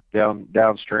doing work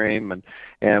downstream,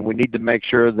 and we need to make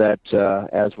sure that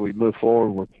as we move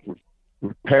forward, we're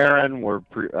repairing, we're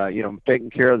taking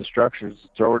care of the structures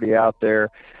that's already out there,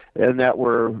 and that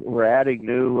we're adding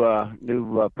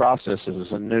new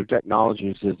processes and new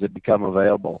technologies as they become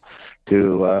available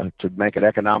to make it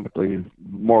economically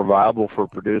more viable for a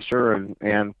producer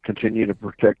and continue to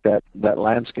protect that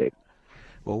landscape.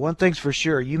 Well, one thing's for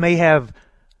sure, you may have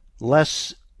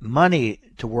less money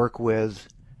to work with,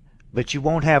 but you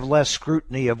won't have less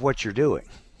scrutiny of what you're doing.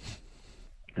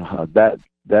 That's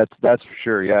for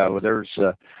sure. Yeah, well, there's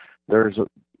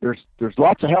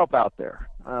lots of help out there.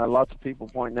 Lots of people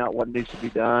pointing out what needs to be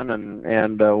done,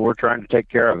 and we're trying to take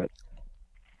care of it.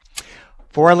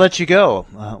 Before I let you go,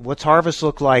 what's harvest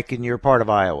look like in your part of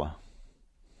Iowa?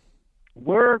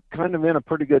 We're kind of in a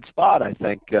pretty good spot, I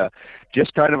think.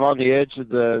 Just kind of on the edge of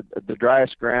the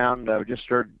driest ground. We just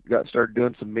started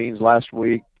doing some beans last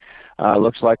week.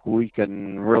 Looks like we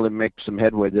can really make some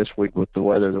headway this week with the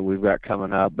weather that we've got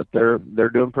coming up, but they're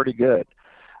doing pretty good.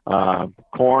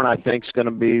 Corn, I think, is going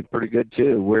to be pretty good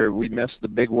too. We missed the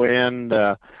big wind,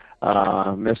 missed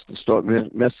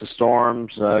the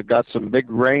storms, got some big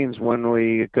rains when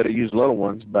we could have used little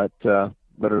ones, but it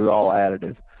was all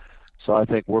additive. So I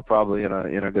think we're probably in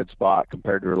a good spot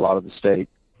compared to a lot of the state.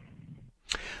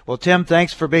 Well, Tim,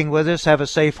 thanks for being with us. Have a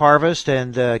safe harvest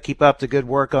and keep up the good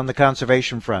work on the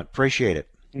conservation front. Appreciate it.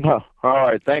 All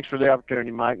right. Thanks for the opportunity,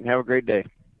 Mike, and have a great day.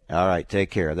 All right, take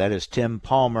care. That is Tim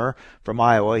Palmer from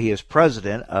Iowa. He is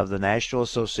president of the National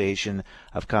Association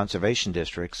of Conservation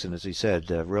Districts, and as he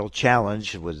said, a real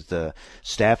challenge with the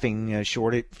staffing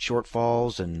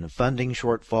shortfalls and funding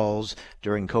shortfalls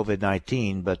during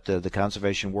COVID-19, but the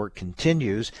conservation work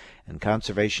continues, and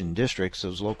conservation districts,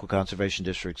 those local conservation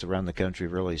districts around the country,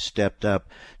 really stepped up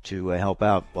to help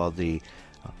out while the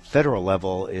federal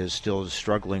level is still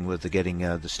struggling with getting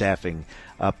the staffing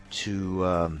up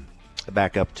to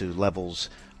back up to levels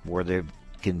where they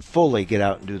can fully get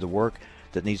out and do the work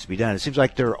that needs to be done. It seems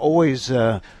like they're always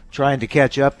trying to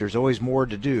catch up. There's always more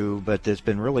to do, but it's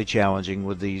been really challenging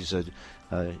with these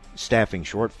staffing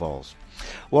shortfalls.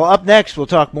 Well, up next, we'll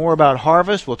talk more about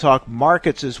harvest. We'll talk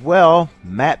markets as well.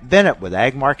 Matt Bennett with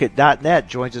agmarket.net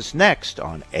joins us next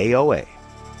on AOA.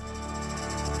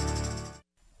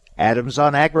 Adams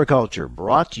on Agriculture,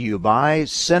 brought to you by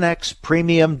Cenex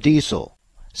Premium Diesel.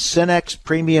 Cenex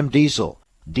Premium Diesel,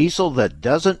 diesel that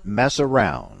doesn't mess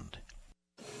around.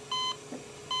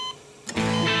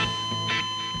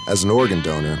 As an organ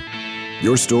donor,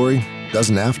 your story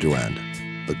doesn't have to end.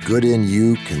 The good in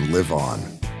you can live on.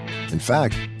 In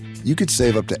fact, you could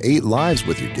save up to 8 lives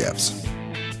with your gifts.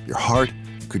 Your heart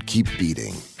could keep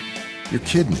beating. Your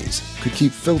kidneys could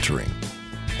keep filtering.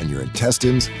 And your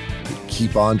intestines could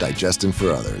keep on digesting for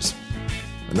others.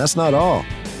 And that's not all.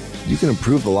 You can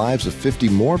improve the lives of 50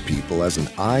 more people as an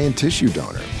eye and tissue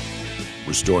donor,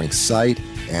 restoring sight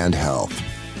and health.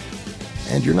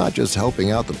 And you're not just helping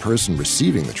out the person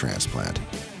receiving the transplant.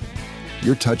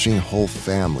 You're touching whole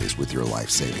families with your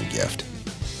life-saving gift.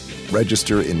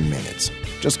 Register in minutes.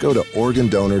 Just go to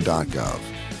organdonor.gov.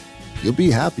 You'll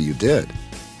be happy you did.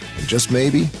 And just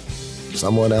maybe,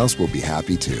 someone else will be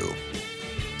happy too.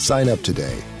 Sign up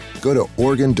today. Go to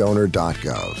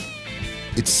organdonor.gov.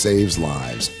 It saves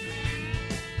lives.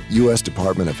 U.S.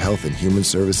 Department of Health and Human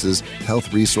Services,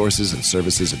 Health Resources and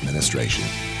Services Administration.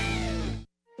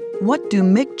 What do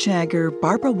Mick Jagger,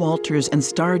 Barbara Walters, and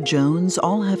Star Jones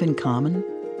all have in common?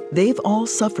 They've all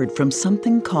suffered from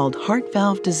something called heart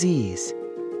valve disease.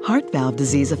 Heart valve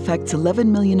disease affects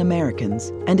 11 million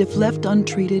Americans, and if left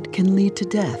untreated, can lead to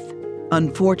death.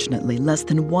 Unfortunately, less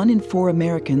than 1 in 4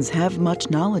 Americans have much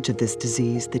knowledge of this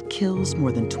disease that kills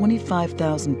more than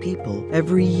 25,000 people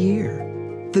every year.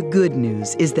 The good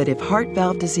news is that if heart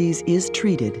valve disease is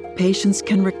treated, patients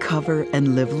can recover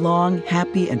and live long,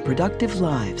 happy, and productive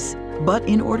lives. But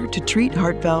in order to treat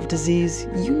heart valve disease,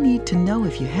 you need to know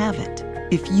if you have it.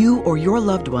 If you or your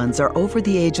loved ones are over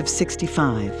the age of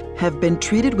 65, have been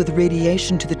treated with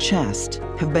radiation to the chest,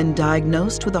 have been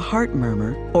diagnosed with a heart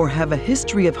murmur, or have a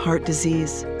history of heart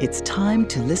disease, it's time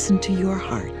to listen to your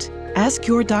heart. Ask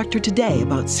your doctor today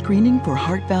about screening for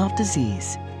heart valve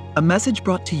disease. A message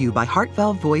brought to you by Heart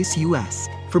Valve Voice US.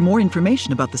 For more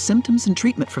information about the symptoms and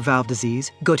treatment for valve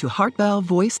disease, go to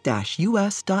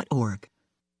heartvalvevoice-us.org.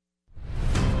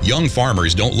 Young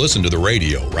farmers don't listen to the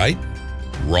radio, right?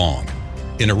 Wrong.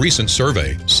 In a recent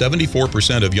survey,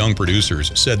 74% of young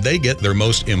producers said they get their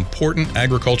most important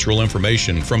agricultural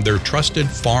information from their trusted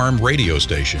farm radio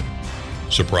station.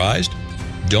 Surprised?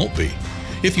 Don't be.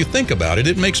 If you think about it,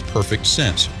 it makes perfect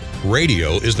sense.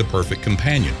 Radio is the perfect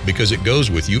companion because it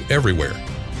goes with you everywhere.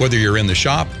 Whether you're in the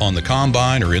shop, on the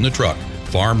combine, or in the truck,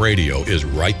 farm radio is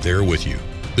right there with you.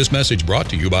 This message brought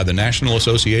to you by the National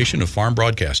Association of Farm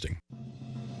Broadcasting.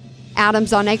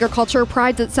 Adams on Agriculture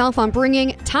prides itself on bringing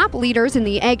top leaders in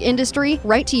the ag industry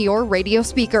right to your radio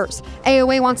speakers.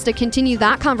 AOA wants to continue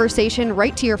that conversation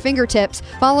right to your fingertips.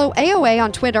 Follow AOA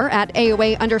on Twitter at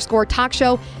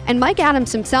AOA_talkshow and Mike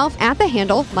Adams himself at the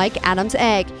handle Mike Adams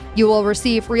Ag. You will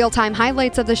receive real-time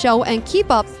highlights of the show and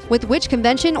keep up with which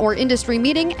convention or industry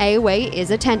meeting AOA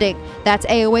is attending. That's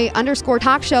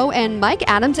AOA_talkshow and Mike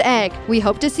Adams Ag. We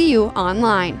hope to see you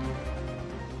online.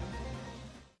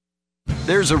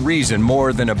 There's a reason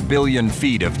more than 1 billion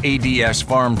feet of ADS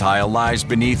farm tile lies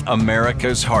beneath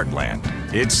America's heartland.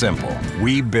 It's simple.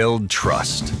 We build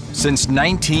trust. Since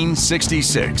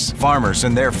 1966, farmers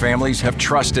and their families have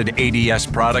trusted ADS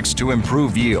products to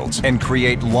improve yields and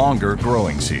create longer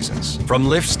growing seasons. From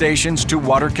lift stations to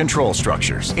water control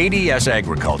structures, ADS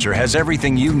Agriculture has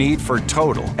everything you need for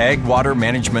total ag water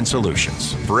management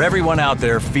solutions. For everyone out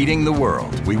there feeding the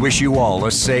world, we wish you all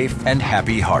a safe and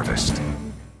happy harvest.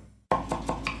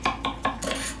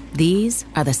 These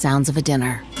are the sounds of a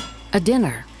dinner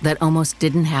that almost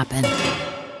didn't happen.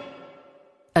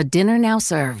 A dinner now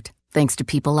served, thanks to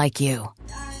people like you.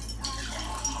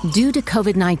 Due to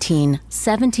COVID-19,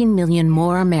 17 million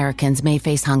more Americans may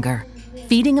face hunger.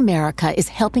 Feeding America is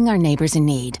helping our neighbors in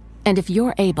need. And if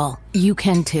you're able, you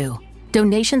can too.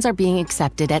 Donations are being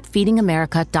accepted at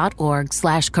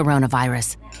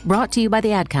feedingamerica.org/coronavirus. Brought to you by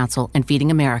the Ad Council and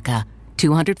Feeding America,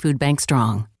 200 food banks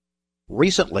strong.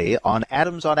 Recently on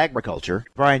Adams on Agriculture,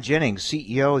 Brian Jennings,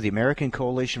 CEO of the American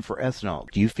Coalition for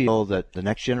Ethanol. Do you feel that the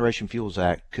Next Generation Fuels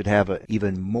Act could have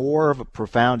even more of a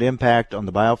profound impact on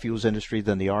the biofuels industry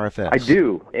than the RFS? I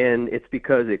do, and it's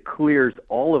because it clears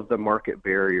all of the market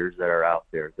barriers that are out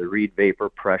there, the reed vapor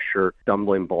pressure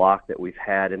stumbling block that we've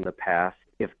had in the past.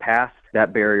 If passed,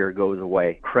 that barrier goes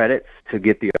away. Credits to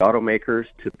get the automakers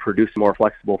to produce more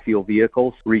flexible fuel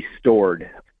vehicles restored.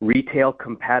 Retail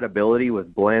compatibility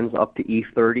with blends up to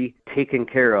E30 taken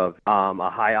care of.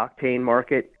 A high-octane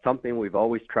market, something we've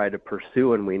always tried to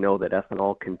pursue, and we know that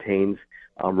ethanol contains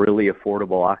really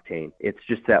affordable octane. It's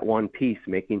just that one piece,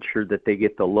 making sure that they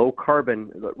get the low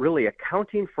carbon, really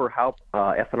accounting for how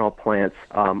ethanol plants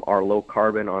are low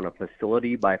carbon on a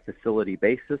facility-by-facility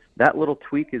basis. That little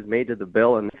tweak is made to the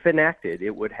bill, and if enacted,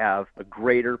 it would have a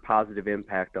greater positive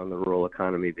impact on the rural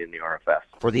economy than the RFS.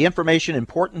 For the information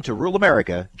important to rural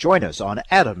America, join us on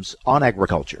Adams on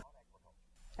Agriculture.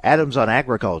 Adams on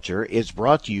Agriculture is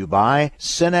brought to you by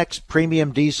Cenex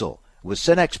Premium Diesel. With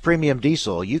Cenex Premium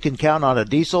Diesel, you can count on a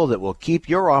diesel that will keep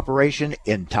your operation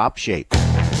in top shape.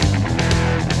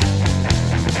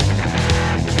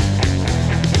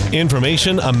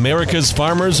 Information America's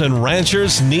farmers and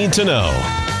ranchers need to know.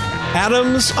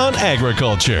 Adams on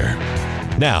Agriculture.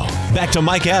 Now, back to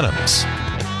Mike Adams.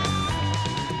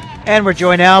 And we're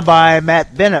joined now by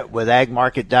Matt Bennett with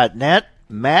agmarket.net.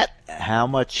 Matt, how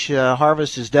much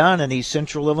harvest is done in East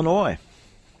Central Illinois?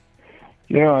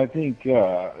 I think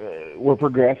we're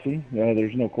progressing.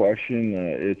 There's no question.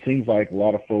 It seems like a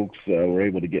lot of folks were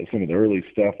able to get some of the early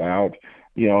stuff out,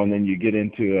 and then you get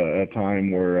into a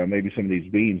time where maybe some of these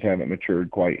beans haven't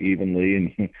matured quite evenly,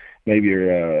 and maybe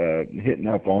you're hitting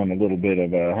up on a little bit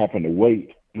of having to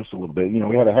wait just a little bit.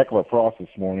 We had a heck of a frost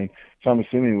this morning, so I'm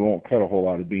assuming we won't cut a whole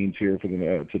lot of beans here for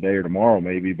today or tomorrow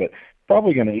maybe, but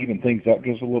probably going to even things up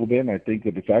just a little bit, and I think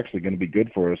that it's actually going to be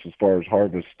good for us as far as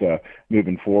harvest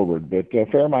moving forward. But a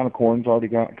fair amount of corn's already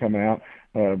come out.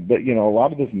 But, a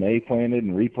lot of this May planted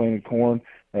and replanted corn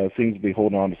seems to be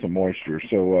holding on to some moisture.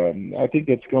 So I think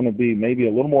it's going to be maybe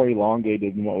a little more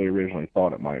elongated than what we originally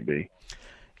thought it might be.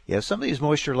 Yeah, some of these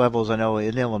moisture levels I know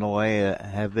in Illinois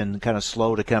have been kind of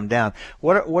slow to come down.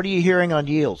 What are you hearing on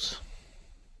yields?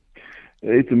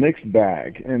 It's a mixed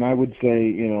bag, and I would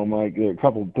say, Mike, a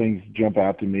couple of things jump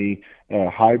out to me.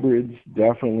 Hybrids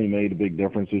definitely made a big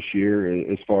difference this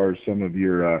year as far as some of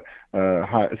your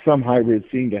some hybrids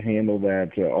seem to handle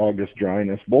that August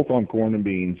dryness, both on corn and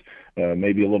beans,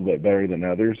 maybe a little bit better than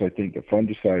others. I think the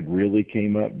fungicide really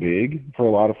came up big for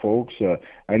a lot of folks.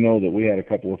 I know that we had a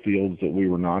couple of fields that we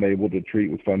were not able to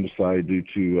treat with fungicide due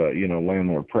to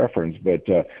landlord preference, but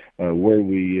where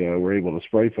we were able to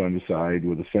spray fungicide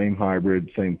with the same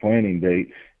hybrid, same planting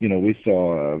date, we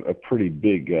saw a pretty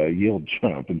big yield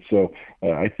jump. And so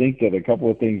I think that a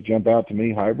couple of things jump out to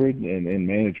me. Hybrid and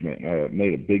management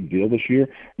made a big deal this year.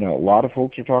 Now, a lot of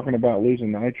folks are talking about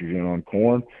losing nitrogen on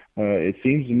corn. It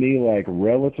seems to me like,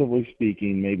 relatively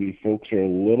speaking, maybe folks are a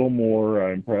little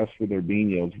more impressed with their bean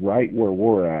yields right where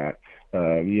we're at,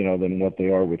 than what they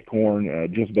are with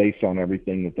corn, just based on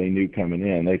everything that they knew coming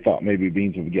in. They thought maybe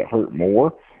beans would get hurt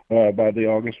more by the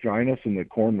August dryness and that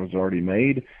corn was already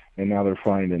made, and now they're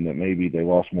finding that maybe they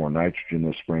lost more nitrogen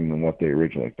this spring than what they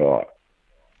originally thought.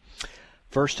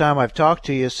 First time I've talked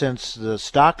to you since the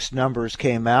stocks numbers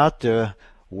came out.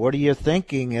 What are you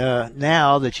thinking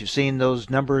now that you've seen those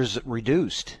numbers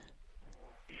reduced?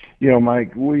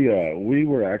 Mike, we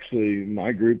were actually,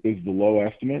 my group is the low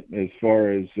estimate as far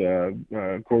as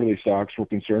quarterly stocks were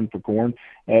concerned for corn.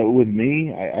 With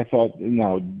me, I thought,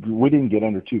 we didn't get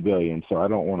under $2 billion, so I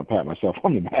don't want to pat myself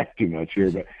on the back too much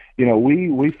here. But,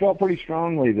 we felt pretty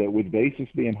strongly that with basis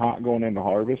being hot going into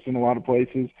harvest in a lot of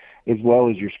places, as well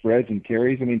as your spreads and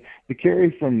carries. I mean, the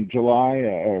carry from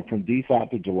July, from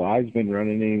DSOT to July has been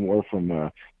running anywhere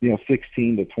from,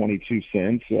 16 to 22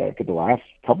 cents for the last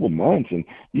couple of months. And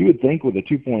you would think with a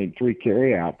 2.3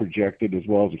 carry out projected, as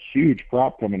well as a huge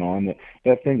crop coming on,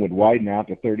 that thing would widen out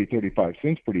to 30, 35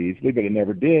 cents pretty easily, but it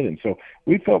never did. And so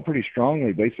we felt pretty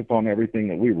strongly, based upon everything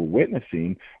that we were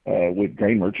witnessing with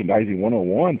Grain Merchandising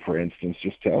 101, for instance,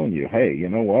 just telling you, hey, you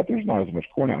know what, there's not as much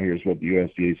corn out here as what the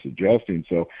USDA is suggesting.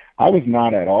 So I was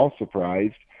not at all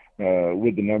surprised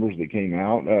with the numbers that came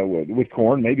out with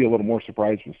corn, maybe a little more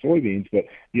surprised with soybeans, but,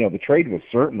 the trade was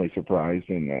certainly surprised,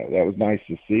 and that was nice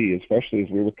to see, especially as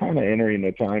we were kind of entering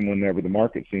a time whenever the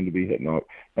market seemed to be hitting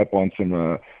up on some,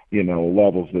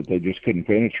 levels that they just couldn't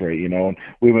penetrate, and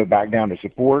we went back down to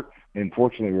support, and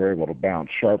fortunately we were able to bounce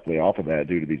sharply off of that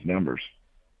due to these numbers.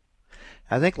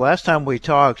 I think last time we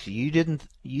talked,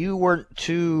 you weren't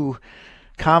too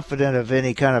confident of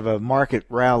any kind of a market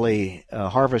rally,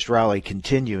 harvest rally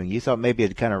continuing. You thought maybe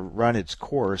it'd kind of run its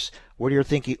course. What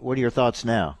are your thoughts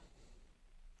now?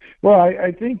 Well,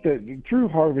 I think that true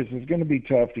harvest is going to be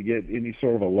tough to get any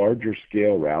sort of a larger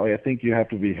scale rally. I think you have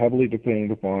to be heavily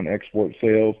dependent upon export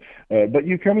sales. But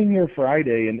you come in here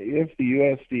Friday, and if the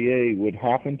USDA would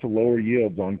happen to lower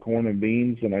yields on corn and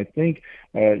beans, then I think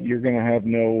you're going to have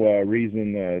no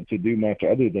reason to do much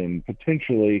other than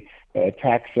potentially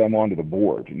tax some onto the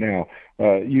board. Now,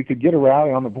 you could get a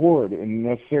rally on the board, and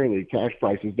necessarily cash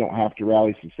prices don't have to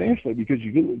rally substantially, because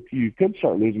you could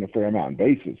start losing a fair amount in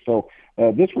basis. So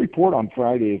this report on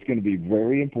Friday is going to be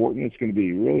very important. It's going to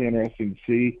be really interesting to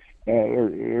see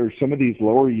are some of these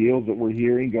lower yields that we're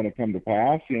hearing going to come to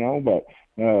pass, But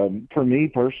for me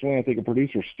personally, I think a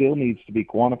producer still needs to be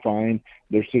quantifying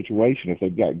their situation. If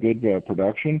they've got good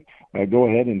production, go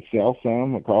ahead and sell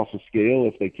some across the scale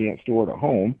if they can't store it at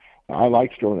home. I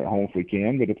like storing it at home if we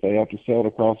can, but if they have to sell it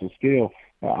across the scale,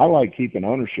 I like keeping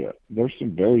ownership. There's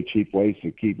some very cheap ways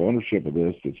to keep ownership of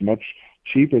this. It's much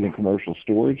cheaper than commercial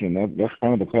storage, and that's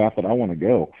kind of the path that I want to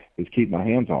go, is keep my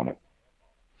hands on it.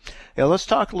 Yeah, let's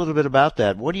talk a little bit about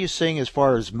that. What are you seeing as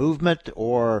far as movement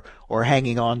or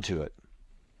hanging on to it?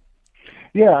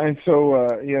 Yeah, and so,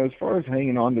 as far as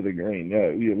hanging on to the grain,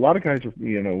 a lot of guys are,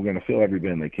 going to fill every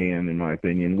bin they can, in my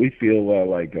opinion. We feel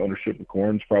like ownership of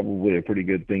corn is probably a pretty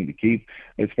good thing to keep,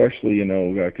 especially,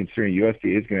 considering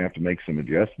USDA is going to have to make some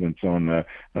adjustments on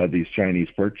these Chinese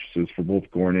purchases for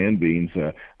both corn and beans.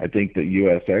 I think that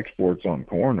U.S. exports on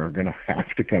corn are going to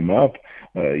have to come up,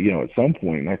 at some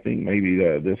point. And I think maybe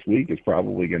this week is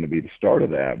probably going to be the start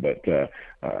of that. But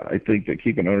I think that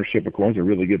keeping ownership of corn is a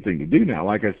really good thing to do now.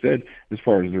 Like I said, as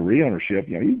far as the re-ownership,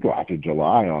 you go out to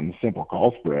July on the simple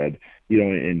call spread,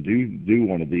 and do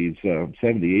one of these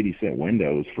 70, 80 cent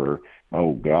windows for,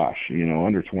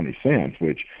 under 20 cents,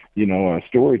 which,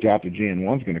 storage out to Jan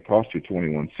 1 is going to cost you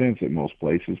 21 cents at most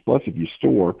places. Plus, if you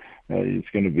store, it's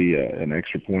going to be an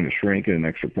extra point of shrink and an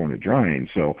extra point of drying.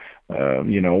 So,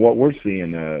 what we're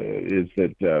seeing is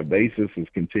that basis has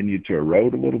continued to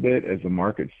erode a little bit as the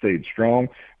market stayed strong.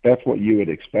 That's what you would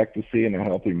expect to see in a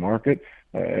healthy market.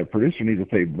 A producer needs to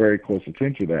pay very close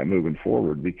attention to that moving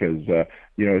forward, because,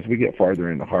 as we get farther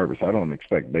into harvest, I don't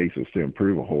expect basis to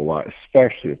improve a whole lot,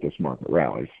 especially if this market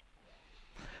rallies.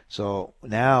 So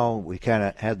now we kind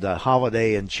of had the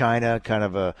holiday in China, kind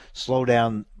of a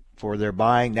slowdown for their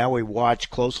buying. Now we watch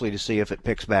closely to see if it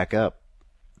picks back up.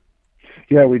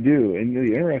 Yeah, we do. And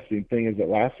the interesting thing is that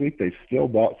last week they still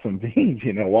bought some beans,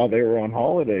 while they were on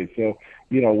holiday. So,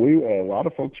 a lot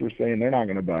of folks were saying they're not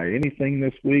going to buy anything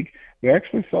this week. We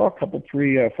actually saw a couple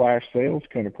flash sales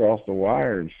come across the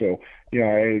wire. So,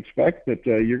 I expect that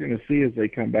you're going to see as they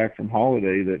come back from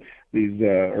holiday that these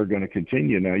are going to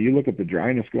continue. Now, you look at the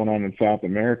dryness going on in South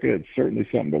America, it's certainly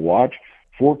something to watch.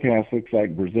 Forecast looks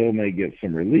like Brazil may get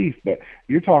some relief, but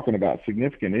you're talking about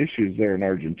significant issues there in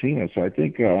Argentina. So I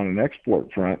think on an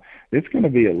export front, it's going to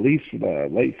be at least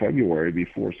late February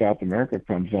before South America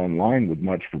comes online with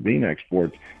much for bean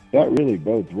exports. That really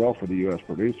bodes well for the U.S.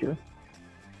 producer.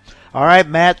 All right,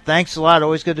 Matt, thanks a lot.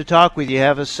 Always good to talk with you.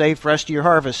 Have a safe rest of your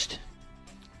harvest.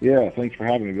 Yeah, thanks for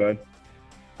having me, bud.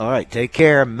 All right, take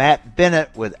care. Matt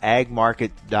Bennett with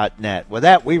agmarket.net. With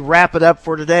that, we wrap it up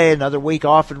for today. Another week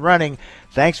off and running.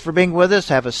 Thanks for being with us.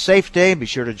 Have a safe day, and be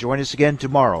sure to join us again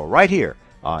tomorrow right here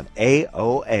on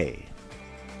AOA.